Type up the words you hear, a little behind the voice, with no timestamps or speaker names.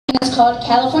called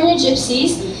California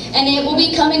Gypsies, and it will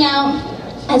be coming out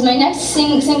as my next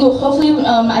single, hopefully,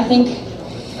 I think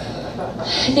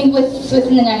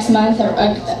within the next month, or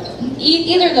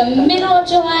either the middle of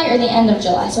July or the end of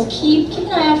July. So keep an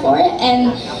eye out for it.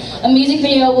 And a music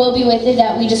video will be with it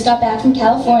that we just got back from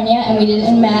California, and we did it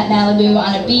in Malibu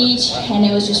on a beach, and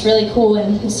it was just really cool,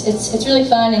 and it's really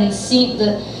fun, and the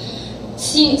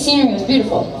scenery was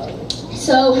beautiful.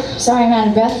 So sorry I'm out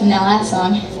of breath from that last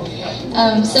song.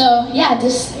 So yeah,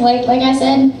 just like I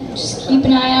said, just keep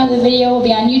an eye out. The video will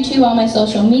be on YouTube, all my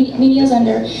social medias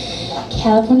under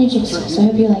California Gypsies. So I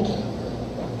hope you like it.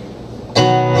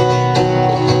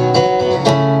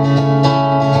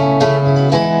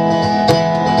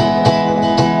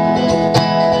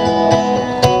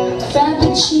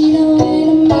 Frappuccino in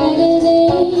a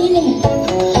magazine,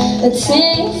 a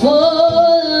tank full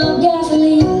of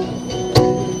gasoline,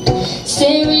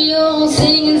 stereo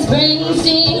singing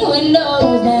Springsteen,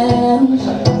 windows down,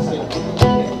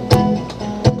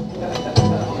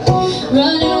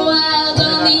 running wild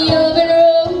on the open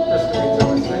road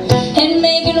and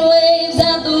making waves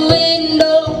out the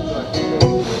window.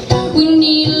 We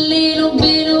need a little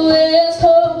bit of West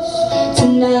Coast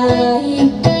tonight.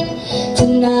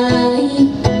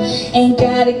 Ain't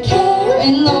got a care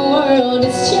in the world,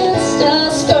 it's just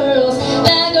us girls.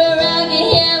 Like a rocket,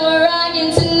 yeah, we're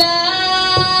rocking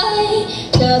tonight.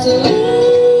 'Cause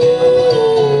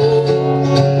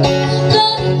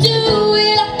gonna do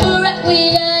it up right, we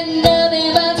got nothing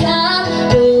but time.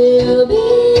 We'll be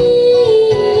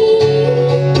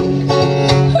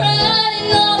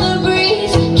riding on the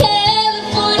breeze,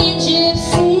 California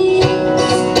Gypsies.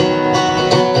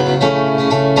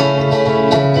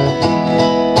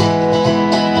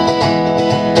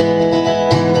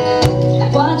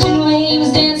 Watching waves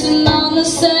dancing on the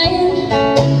sand,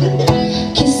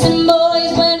 kissing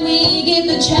boys when we get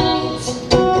the chance,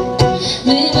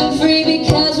 living free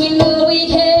because we know we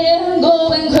can,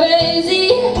 going crazy,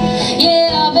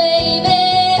 yeah baby.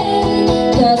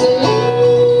 'Cause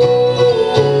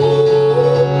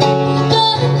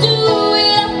gonna do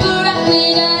it up right, we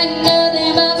got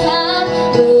nothing but time.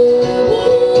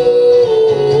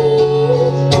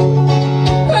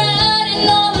 Riding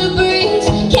on the breeze,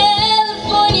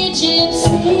 California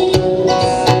Gypsies.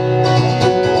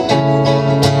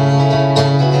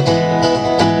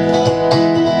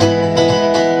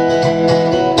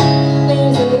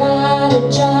 There's a lot of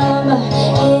drama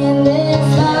in this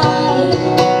life,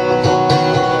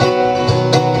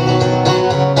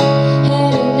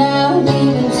 heading out,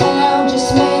 leaving town just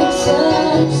makes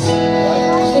us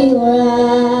feel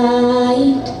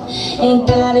right. Ain't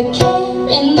got a care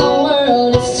in the